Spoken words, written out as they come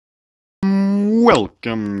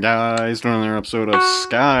Welcome, guys, to another episode of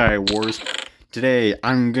Skywars. Today,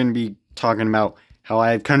 I'm going to be talking about how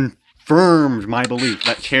I've confirmed my belief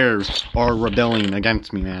that chairs are rebelling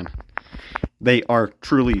against me, man. They are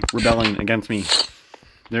truly rebelling against me.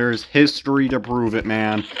 There's history to prove it,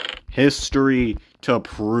 man. History to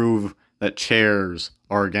prove that chairs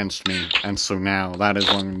are against me. And so now, that is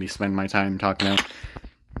what I'm going to be spending my time talking about.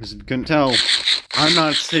 As you couldn't tell, I'm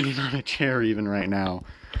not sitting on a chair even right now.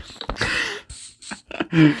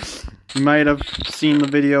 You might have seen the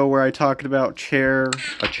video where I talked about a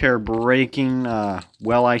chair breaking.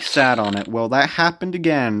 Well, I sat on it. Well, that happened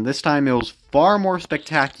again. This time it was far more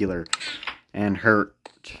spectacular and hurt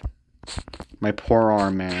my poor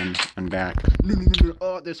arm, man, and back. No.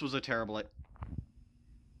 Oh, this was a terrible. Well,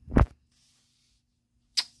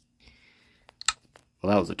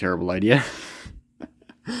 that was a terrible idea.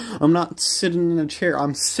 I'm not sitting in a chair.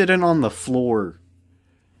 I'm sitting on the floor.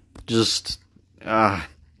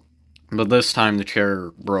 But this time the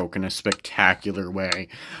chair broke in a spectacular way.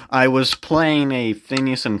 I was playing a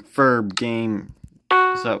Phineas and Ferb game.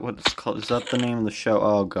 Is that what it's called? Is that the name of the show?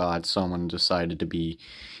 Oh god, someone decided to be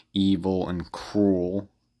evil and cruel.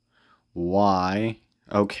 Why?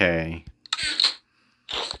 Okay.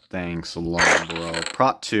 Thanks a lot, bro.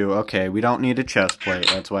 Prop 2. Okay, we don't need a chest plate.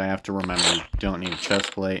 That's why I have to remember. Don't need a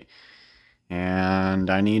chest plate. And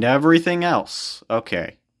I need everything else.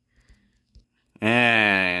 Okay.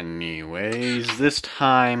 Anyways, this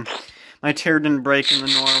time, my chair didn't break in the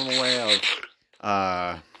normal way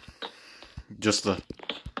of, just the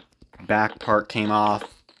back part came off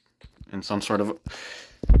in some sort of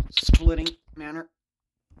splitting manner.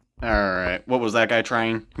 Alright, what was that guy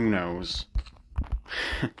trying? Who knows?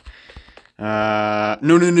 No!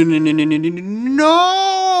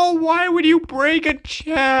 Why would you break a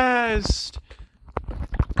chest?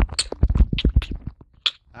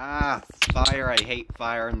 Ah, fire. I hate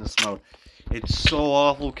fire in this mode. It's so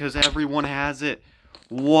awful because everyone has it.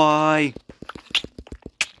 Why?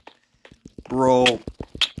 Bro.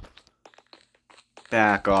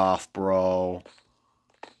 Back off, bro.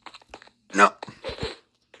 No.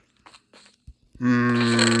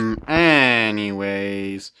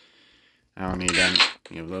 Anyways. I don't need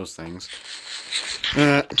any of those things.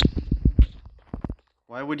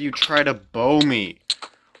 Why would you try to bow me?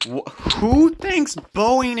 Who thinks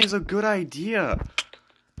bowing is a good idea?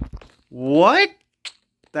 What?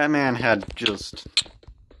 That man had just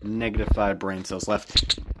 -5 brain cells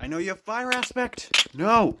left. I know you have fire aspect.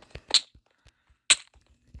 No.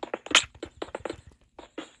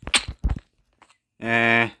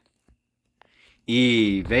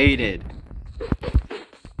 Evaded.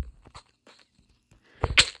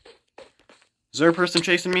 Is there a person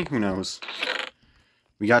chasing me? Who knows?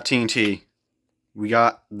 We got TNT. We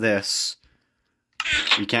got this.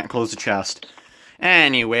 We can't close the chest.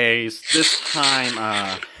 Anyways, this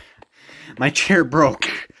time, my chair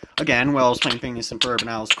broke. Again, while I was playing Phineas and Ferb, and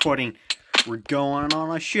I was quoting, "We're going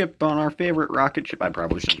on a ship, on our favorite rocket ship." I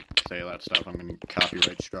probably shouldn't say that stuff. I'm gonna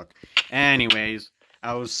copyright struck. Anyways,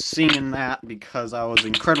 I was singing that because I was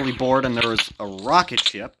incredibly bored and there was a rocket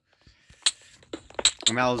ship.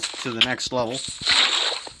 And that was to the next level.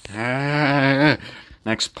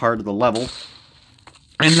 Next part of the level.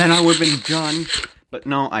 And then I would have been done, but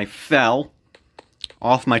no, I fell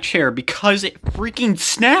off my chair because it freaking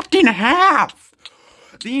snapped in half!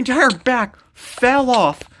 The entire back fell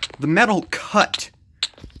off. The metal cut.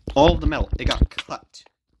 All of the metal, it got cut.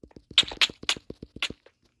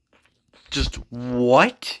 Just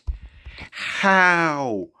what?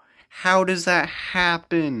 How? How does that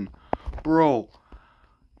happen? Bro,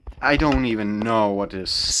 I don't even know what to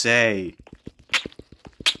say.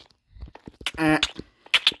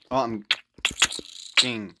 Well, I'm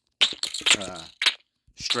being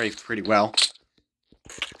strafed pretty well.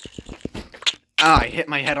 I hit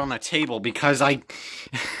my head on the table because I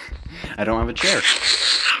don't have a chair.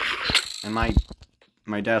 And my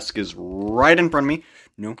desk is right in front of me.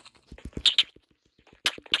 No.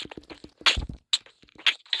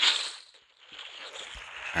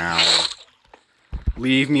 Ow.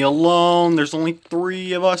 Leave me alone. There's only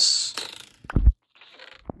 3 of us.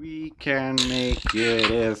 We can make it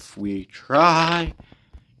if we try.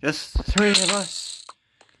 Just 3 of us.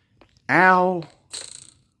 Ow.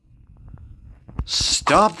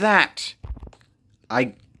 Stop that.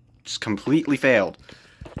 I just completely failed.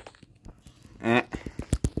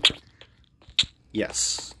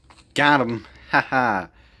 Yes. Got him. Haha.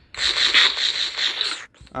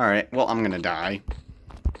 Alright, well, I'm gonna die.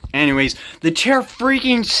 Anyways, the chair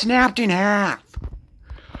freaking snapped in half.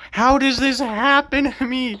 How does this happen to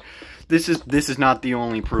me? This is not the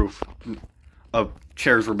only proof of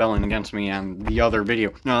chair's rebelling against me and the other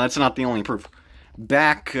video. No, that's not the only proof.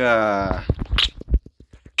 Back, in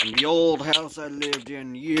the old house I lived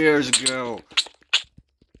in years ago,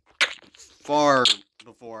 far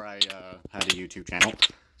before I, had a YouTube channel.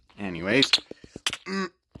 Anyways, I'm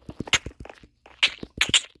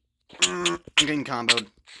getting comboed.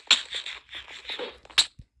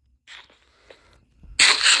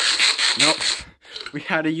 Nope. We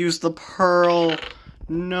had to use the pearl.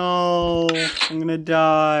 No. I'm gonna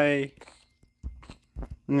die.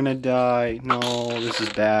 I'm gonna die. No, this is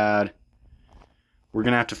bad. We're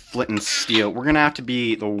gonna have to flint and steel. We're gonna have to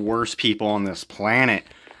be the worst people on this planet.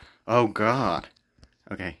 Oh, God.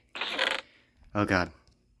 Okay. Oh, God.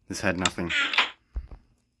 This had nothing.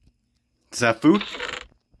 Does that have food?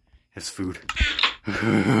 It's food.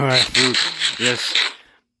 Food. Yes.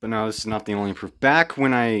 But no, this is not the only proof. Back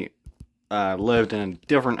when I lived in a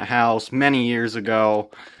different house many years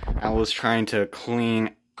ago, I was trying to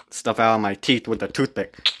clean stuff out of my teeth with a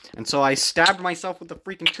toothpick. And so I stabbed myself with the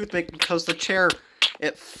freaking toothpick because the chair,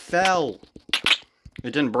 it fell.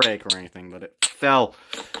 It didn't break or anything, but it fell.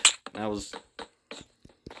 That was...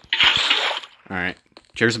 Alright.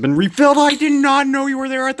 Chairs have been refilled. I did not know you were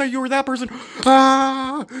there. I thought you were that person.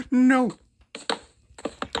 Ah, no.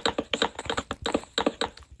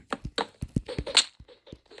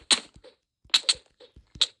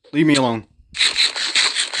 Leave me alone.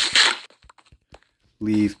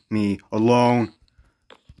 Leave me alone.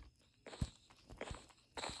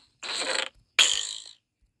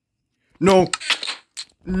 No.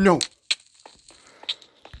 No.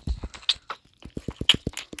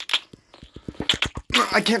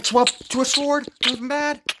 I can't swap to a sword. That's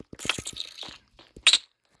bad.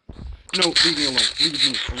 No, leave me alone.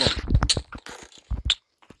 Leave me alone.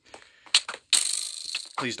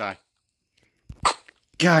 Please die.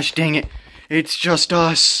 Gosh dang it. It's just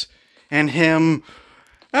us and him.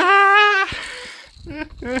 Ah!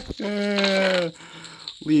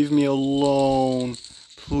 Leave me alone.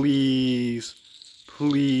 Please.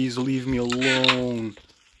 Please leave me alone.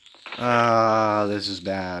 Ah, this is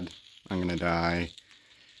bad. I'm gonna die.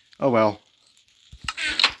 Oh well.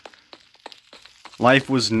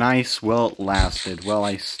 Life was nice while it lasted. Well,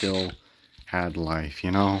 I still had life,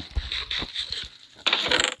 you know?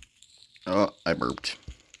 Oh, I burped.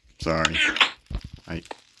 Sorry. I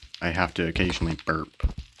have to occasionally burp.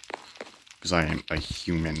 Because I am a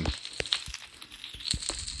human.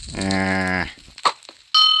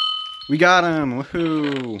 We got him!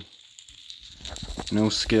 Woohoo! No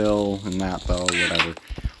skill in that though, whatever.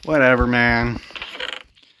 Whatever, man.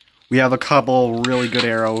 We have a couple really good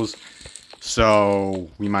arrows, so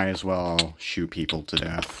we might as well shoot people to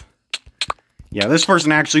death. Yeah, this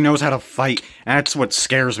person actually knows how to fight, and that's what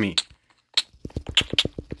scares me.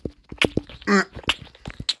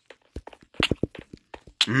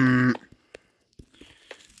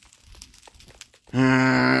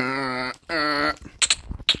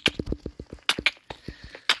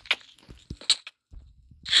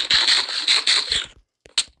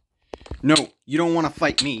 No, you don't want to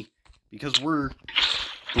fight me, because we're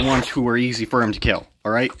the ones who are easy for him to kill,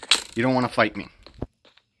 alright? You don't want to fight me.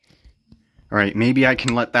 Alright, maybe I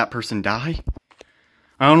can let that person die?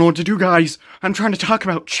 I don't know what to do, guys. I'm trying to talk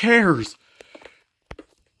about chairs.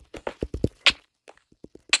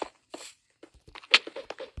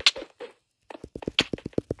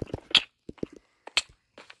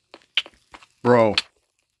 Bro.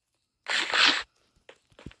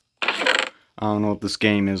 I don't know what this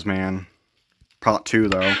game is, man. Part 2,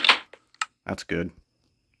 though. That's good.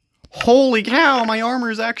 Holy cow, my armor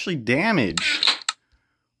is actually damaged.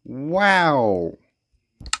 Wow.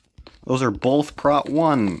 Those are both Prot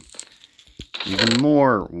 1. Even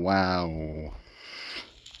more. Wow.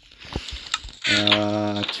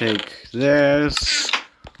 Take this.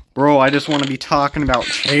 Bro, I just want to be talking about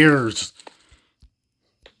chairs.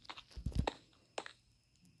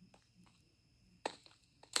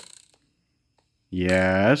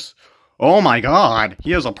 Yes. Oh my god,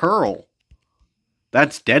 he has a pearl.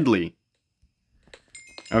 That's deadly.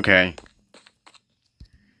 Okay.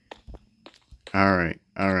 Alright,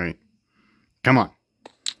 alright. Come on.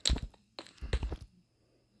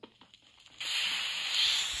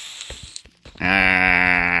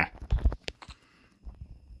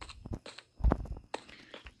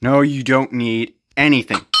 No, you don't need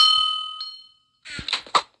anything.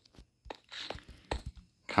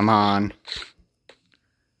 Come on.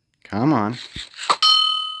 Come on.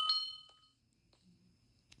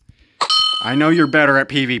 I know you're better at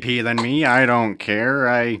PvP than me. I don't care.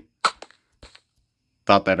 I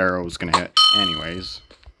thought that arrow was gonna hit. Anyways.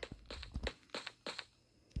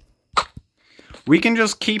 We can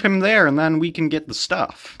just keep him there, and then we can get the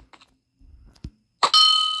stuff.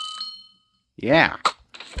 Yeah.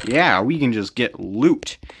 Yeah, we can just get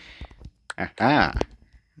loot. Aha.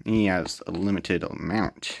 He has a limited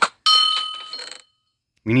amount.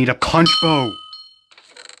 We need a punch bow.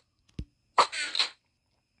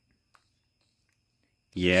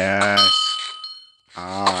 Yes.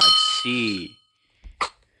 Ah, I see.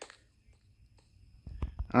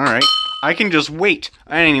 Alright. I can just wait.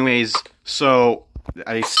 Anyways, so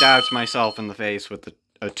I stabbed myself in the face with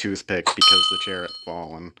a toothpick because the chair had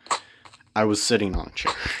fallen. I was sitting on a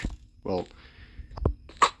chair. Well,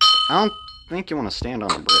 I don't think you want to stand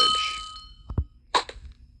on a bridge.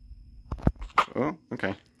 Oh,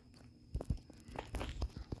 okay.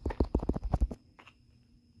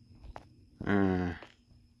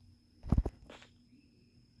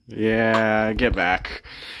 Yeah, get back.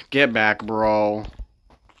 Get back, bro.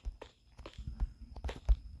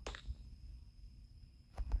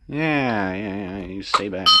 Yeah, you stay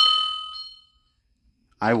back.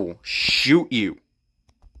 I will shoot you.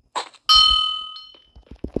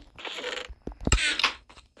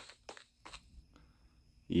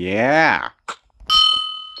 Yeah.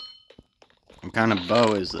 What kind of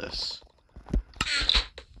bow is this?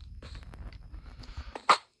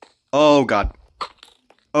 Oh god.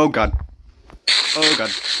 Oh god. Oh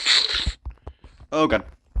god. Oh god.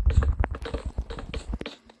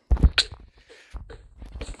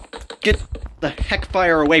 Get the heck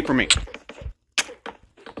fire away from me.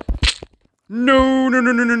 No, no,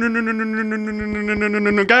 no, no, no, no, no, no, no, no, no, no, no, no, no, no,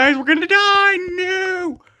 no, guys, we're gonna die!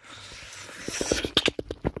 No!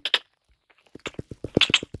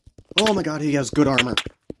 Oh my god, he has good armor.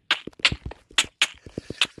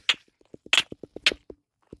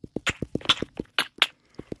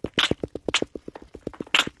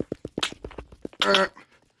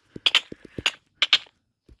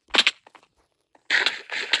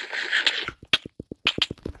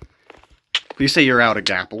 Please say you're out of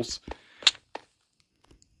gapples.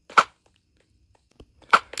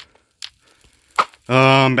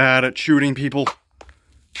 I'm bad at shooting people.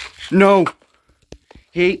 No!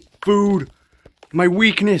 Hate food. My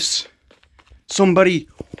weakness. Somebody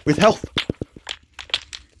with health.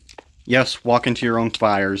 Yes, walk into your own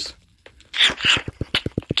fires.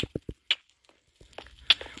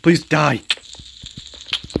 Please die.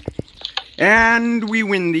 And we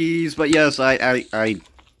win these, but yes, I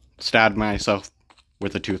stabbed myself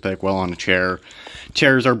with a toothpick while on a chair.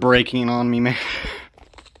 Chairs are breaking on me, man.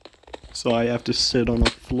 So I have to sit on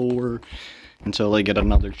the floor until I get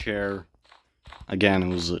another chair. Again, it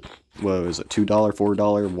was, what was it, $2, $4,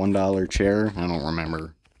 $1 chair? I don't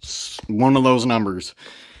remember. One of those numbers.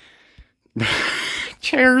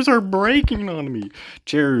 Chairs are breaking on me.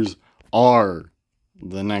 Chairs are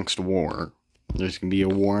the next war. There's gonna be a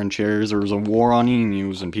war on chairs. There was a war on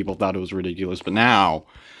emus, and people thought it was ridiculous. But now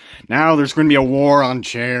there's gonna be a war on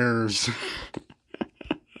chairs.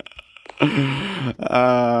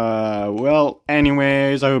 Well,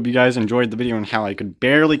 anyways, I hope you guys enjoyed the video and how I could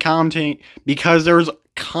barely commentate because there was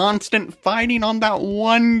constant fighting on that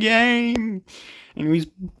one game. Anyways,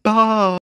 bye.